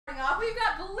we've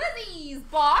got Blizzy's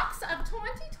box of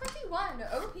 2021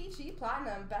 OPC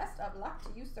Platinum. Best of luck to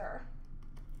you, sir.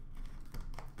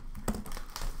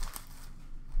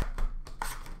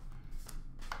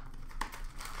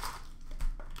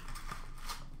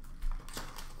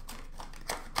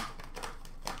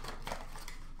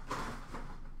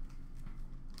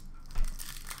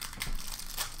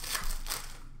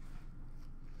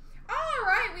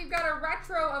 We've got a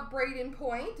retro of Braden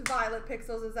Point, Violet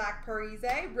Pixels of Zach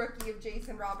Parise, rookie of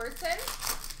Jason Robertson.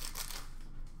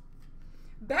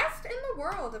 Best in the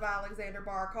World of Alexander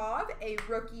Barkov, a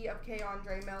rookie of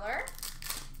Keandre Miller.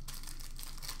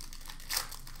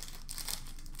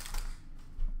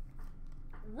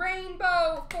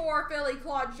 Rainbow for Philly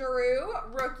Claude Giroux,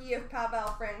 rookie of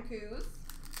Pavel Francouz.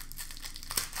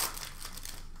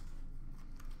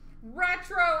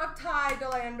 Retro of Ty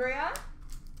Dellandrea.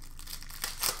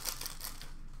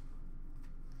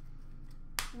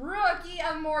 Rookie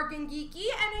of Morgan Geekie,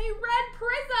 and a red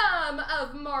prism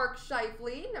of Mark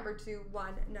Scheifele, number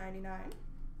 2/199.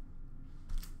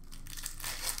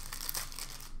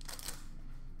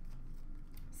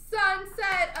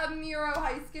 Sunset of Miro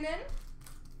Heiskanen.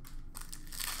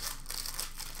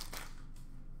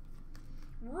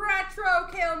 Retro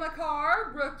Cale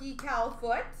Makar, rookie Cal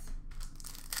Foot.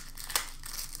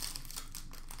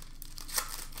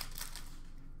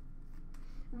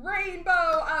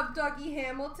 Rainbow of Dougie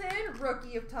Hamilton,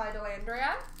 rookie of Ty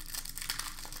Dellandrea.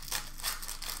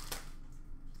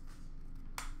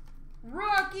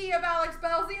 Rookie of Alex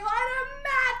Belzile, and a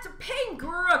matte pink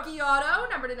rookie auto,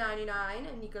 number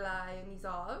 /99, Nikolai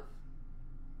Nizov.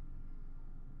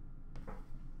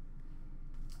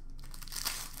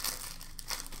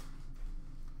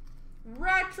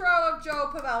 Retro of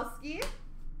Joe Pavelski.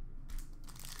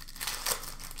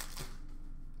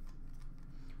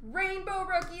 Rainbow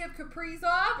rookie of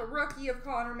Kaprizov, rookie of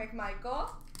Connor McMichael.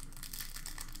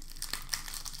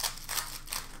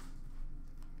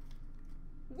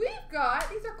 We've got,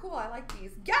 these are cool, I like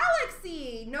these.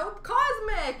 Galaxy, nope,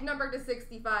 Cosmic, number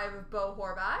 /65 of Bo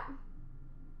Horvat.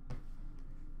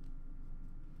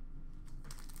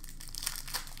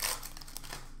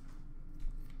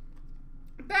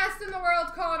 Best in the World,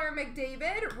 Connor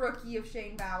McDavid, rookie of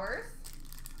Shane Bowers.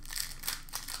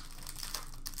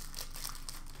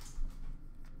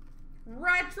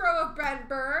 Retro of Brent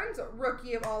Burns,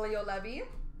 rookie of Ollie Levy.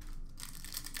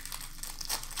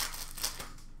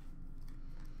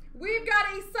 We've got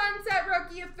a Sunset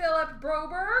rookie of Philip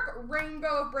Broberg,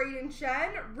 Rainbow of Braden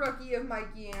Shen, rookie of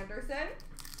Mikey Anderson.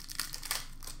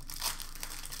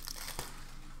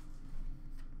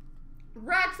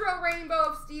 Retro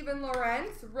Rainbow of Steven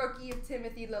Lorentz, rookie of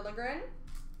Timothy Liljegren.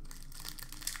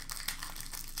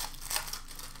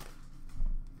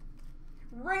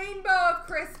 Rainbow of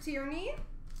Chris Tierney.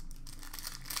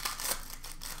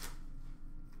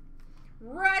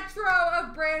 Retro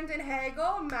of Brandon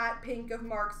Hagel, matte pink of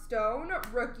Mark Stone,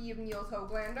 rookie of Niels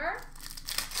Höglander.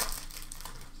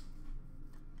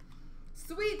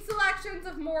 Sweet selections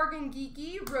of Morgan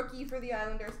Geekie, rookie for the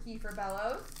Islanders, Kiefer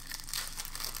Bellows.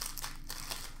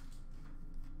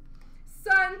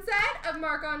 Sunset of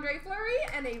Marc-Andre Fleury,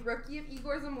 and a rookie of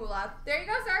Igor Zamula. There you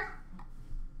go, sir.